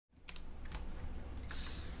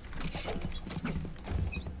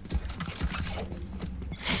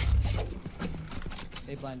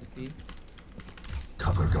They blinded B.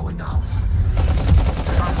 Cover going out.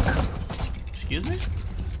 Excuse me?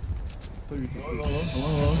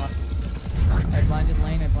 Hello. I blinded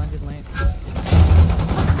lane.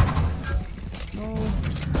 No.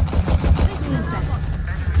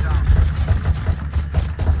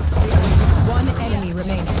 One enemy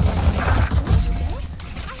remaining.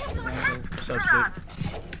 Substitute.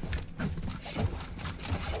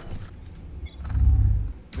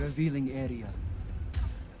 Revealing area.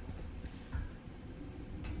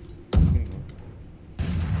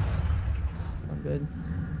 I'm good.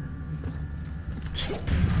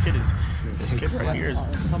 This kid right here is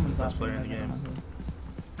Someone's the best off player in the game.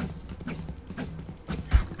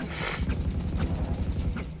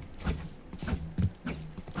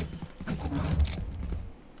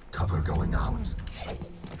 Cover going out.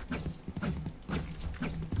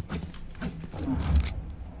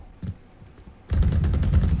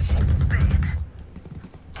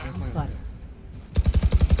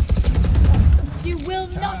 You will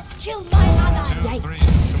not kill my ally. 2, 3,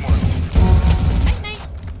 2 more. Night, night.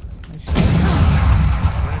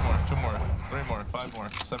 3 more, 2 more, 3 more, 5 more,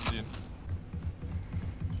 17.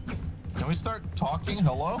 Can we start talking?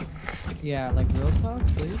 Hello? Yeah, like real talk,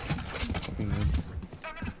 please.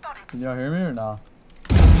 Can y'all hear me or nah?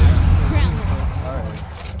 Crown. Alright.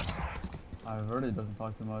 I heard he doesn't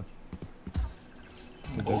talk too much.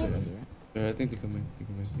 Yeah, I think they come in.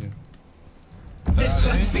 Yeah.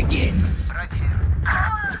 It begins. Right here.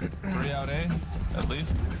 3 out A, at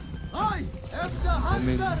least. I am the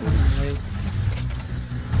hunter.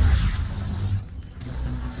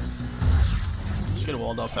 Just get a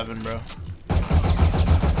walled off heaven, bro.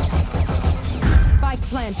 Spike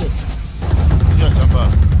planted. He's gonna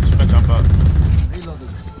jump up.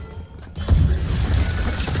 Reloading.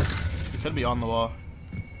 He could be on the wall.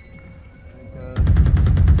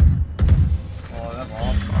 Oh, that's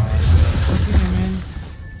awesome. Pushing him in.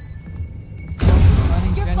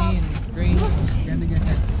 Running Jenny and green. Standing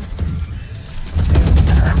ahead.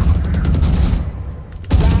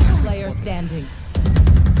 Last player standing.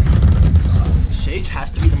 Sage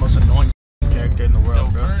has to be the most annoying character in the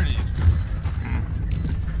world, bro. Birdie.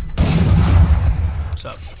 What's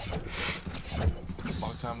up?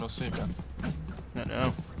 Long time no see, man. I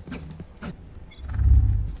know.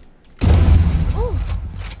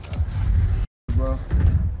 Bro.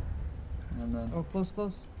 And then. Oh, close.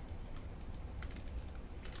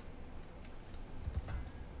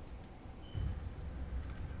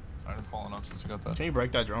 I didn't fall enough since I got that. Can you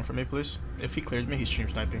break that drone for me, please? If he clears me, he's stream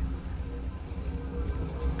sniping.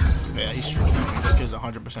 Yeah, he's stream sniping. This kid's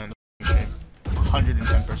 100% in the stream.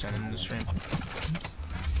 110% in the stream.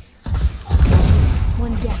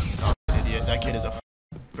 One down. Oh, idiot. That kid is a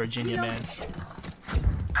Virginia man.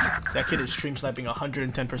 That kid is stream sniping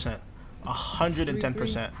 110%.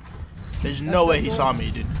 110%. There's no way he saw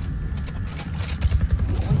me, dude.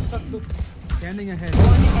 One stuck. Standing ahead.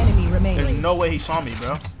 One enemy remaining. There's no way he saw me,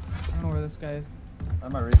 bro. I don't know where this guy is.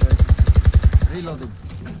 I'm a retake. Reloading.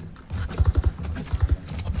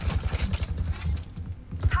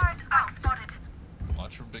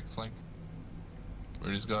 Watch for big flank.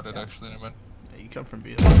 Birdie's got it actually in a minute. Hey, you come from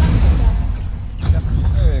B. There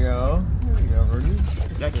you go. Birdie.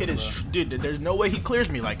 That kid is, dude. There's no way he clears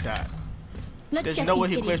me like that. There's no way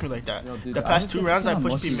he clears me like that. Yo, dude, The past 2 rounds I I'm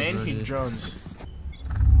pushed B lucky main, with he Birdie. drones.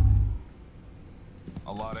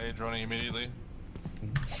 A lot A droning immediately.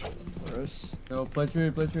 Gross. Yo, play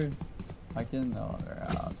trade. I can. No, they're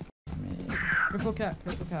out. Me. Purple cat.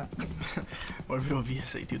 What if it'll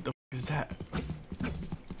VSA, dude? The f is that?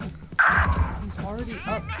 He's already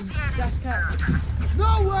up. He's dash cat.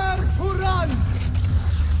 Nowhere to run.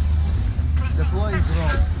 Deploying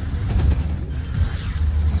drone.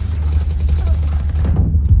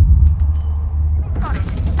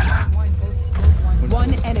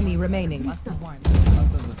 One enemy remaining. Last is wine.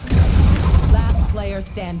 Last player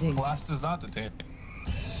standing. Blast is not detained.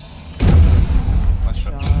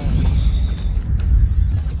 God.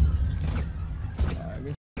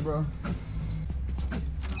 Good bro.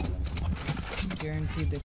 Guaranteed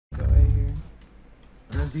they go A here.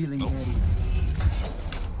 Revealing area.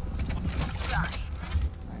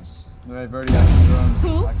 Nice. Alright, Birdie, I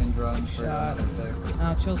can drone for Shot. there.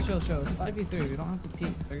 Now chill. It's 5v3. We don't have to peek.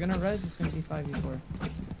 If they're gonna res, it's gonna be 5v4.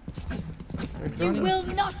 You will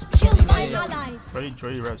not kill my allies. Ready,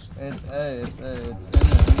 res. It's A, it's in there.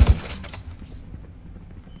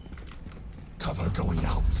 Cover going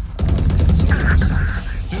out.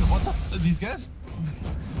 Dude, what the f- these guys?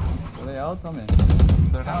 Are they out? Tell me.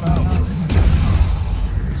 They're not out.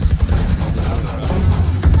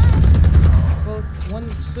 Both one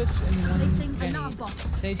switch and one Jenny.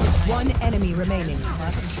 spot. Sage is 90. One enemy remaining.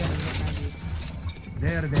 Last is Jett, 90.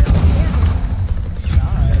 There.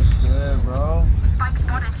 Nice shit, bro.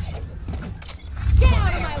 Get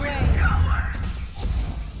out of my way.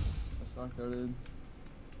 Strong started.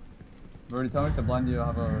 Brody, tell me to blind you.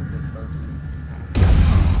 I'll have a good start.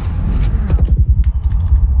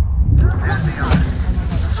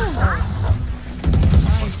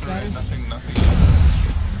 Nice, guys. Nothing.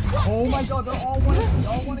 Oh my god, they're all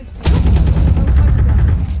one HP.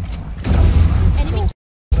 Enemy.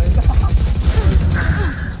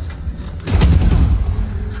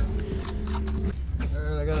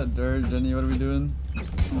 I got a dirt, Jenny. What are we doing?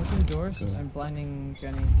 Open doors. I'm blinding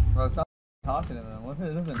Jenny. Bro, stop talking to them. What if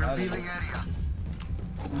it doesn't matter?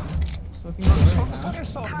 Smoking door right Focus on now.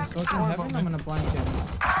 yourself. I'm smoking heaven. I'm gonna blind Jenny.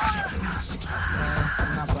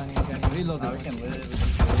 I'm not blinding Jenny. Reload. We can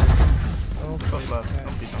live. Oh, Fuck left. okay.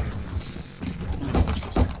 Don't be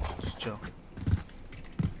just chill.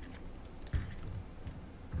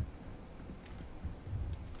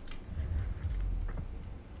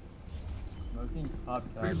 Smoking top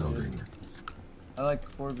tab, dude. I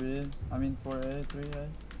like 4B. I mean 4A, 3A.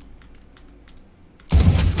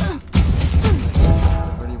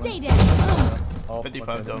 Stay down. Oh,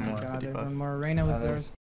 55 dome. more. Got it. 55. One more. Reina was Got it. there.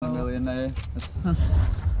 1 million A.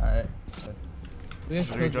 Alright. We have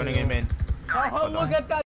So you're joining Kojoy in main. Oh, look at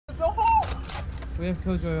that! We have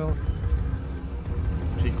Kojoy.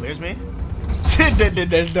 She clears me?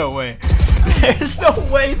 There's no way. There's no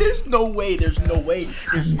way. There's no way. There's no way.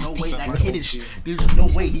 There's no way. That kid is. There's no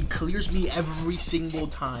way. He clears me every single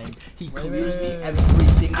time. He clears me every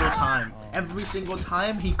single time. Every single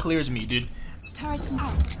time he clears me, dude. Turret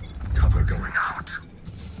out. Cover going out.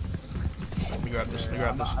 Let me grab this. Let me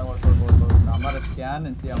grab this. I want look. I'm about to scan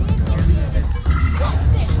and see how much.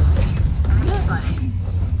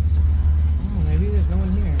 Oh, maybe there's no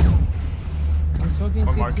one here. I'm smoking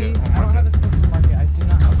One CT. market, one I don't have a smoking market. I do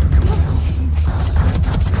not have a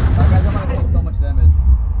Guys, I'm gonna take so much damage.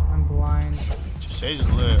 I'm blind. Sage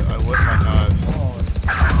is lit. I would my knives. Oh,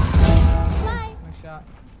 Fly. My shot.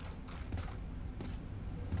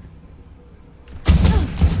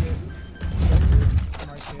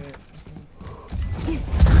 Market.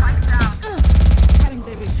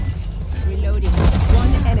 Reloading.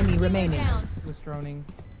 One enemy remaining. Down. Was droning.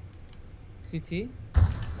 CT?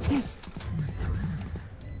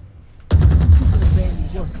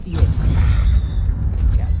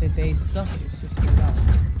 Yeah, they suck. It's just straight up.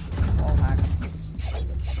 All hacks.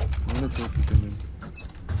 I'm gonna take you come in.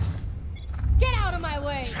 Get out of my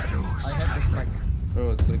way. I have this like.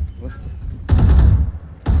 Bro, it's like, what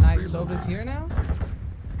the? Nice. Soba's here now?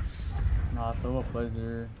 nah, solo plays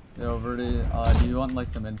here. Yo, Verdi, do you want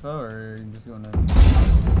like some info or are you just gonna?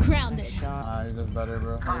 Grounded. Nice shot. You're just better,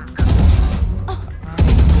 bro.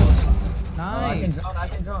 Nice. I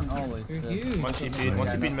can drone. Holy You're shit. huge. One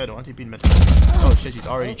TP in middle. One TP in middle. Oh shit, she's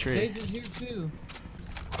already tree. Sage is here too.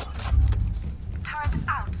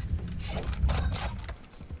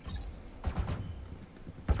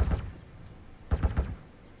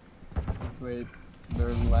 Just wait. They're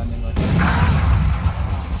landing like.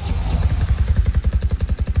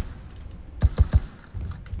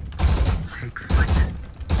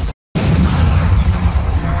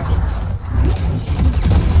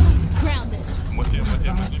 Grounded. I'm with you.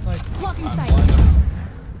 Like, Blocking I'm sight. blind.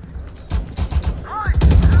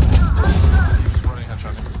 He's running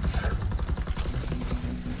headshot.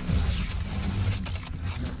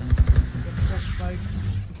 like,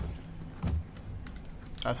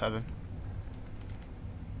 I have heaven.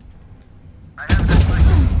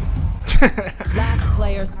 Last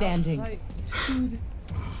player standing. outside. Dude.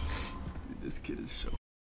 This kid is so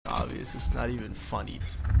obvious. It's not even funny.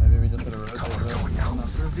 Maybe we just hit a road. I don't know.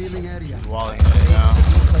 Revealing area. Walling it now.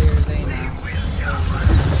 Players A now.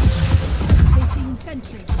 Placing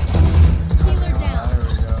sentry. Healer down. There we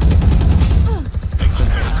go.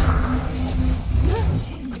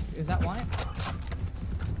 Is that one?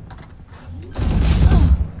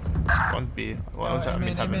 One B. One time.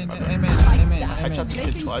 I mean heaven. I shot this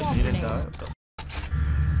kid twice and he didn't die. What the f-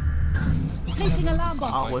 Placing alarm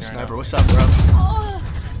bot. Aqua sniper. What's up, bro?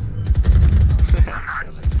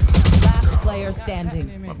 Last player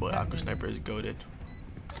standing. My boy Aqua Sniper is goated.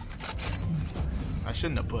 I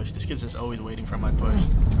shouldn't have pushed. This kid's just always waiting for my push.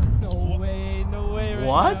 No way, no way. Right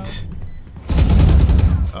What?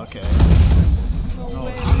 Okay. Now. No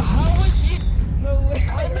way. How was he?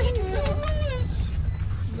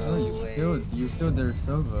 No way. Oh, you killed their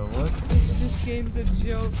Sova. What? This game's a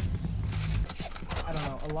joke. I don't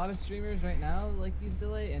know. A lot of streamers right now like use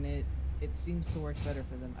delay, and it seems to work better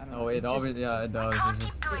for them. I don't know. Oh, it always, just, yeah, it does. It's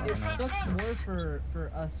just, I it don't know. sucks more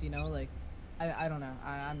for us, you know, like I don't know.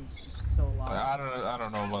 I'm just so lost. I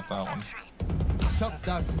don't know about that one. Shut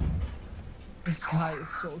down. This guy is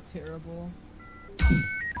so terrible.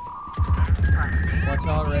 Watch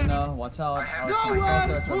out, Reyna. Watch out.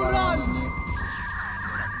 Nowhere to run!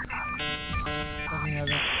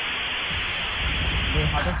 Wait,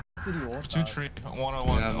 how the f did he ult? 2 tree,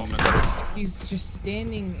 1-on-1. Yeah. He's just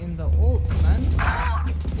standing in the ult, man.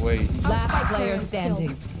 Wait. Last player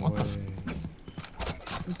standing. What the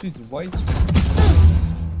This dude's white.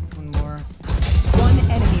 One more. One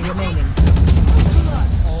enemy remaining.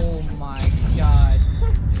 Oh my god.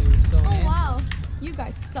 You're so Oh handsome. wow, you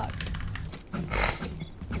guys suck.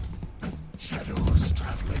 Shadows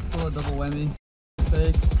traveling. Pull a double whammy.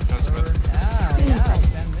 Fake. That's good. Yeah,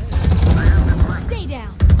 stand mid. Stay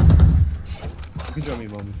down. You can drop me,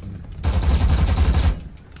 mom.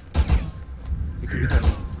 You can drop me.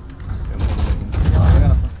 I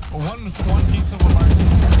got One pizza with market.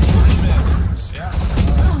 3 mid. Yeah.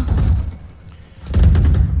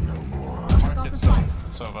 No more. Market's done.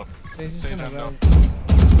 So up. So he's just Say gonna that go. no.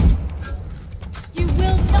 You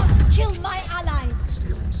will not kill my allies.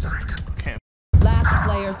 Stealing sight. Last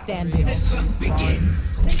player standing.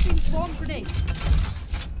 Placing swarm grenade.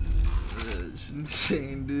 It's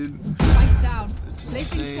insane, dude. Spikes down. It's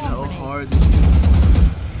Placing insane swarm how grenade. hard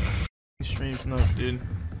these streams enough, dude.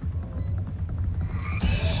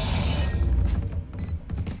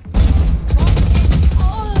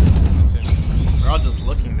 We're all just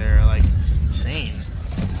looking there, like, it's insane.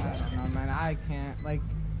 I don't know, man. I can't. Like,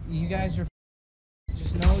 you guys are.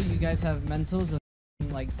 Just know you guys have mentals of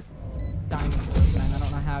like dinosaurs, man. I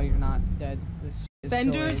don't know how you're not dead. This is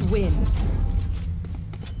Defenders so win.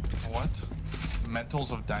 What?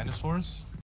 Mentals of dinosaurs?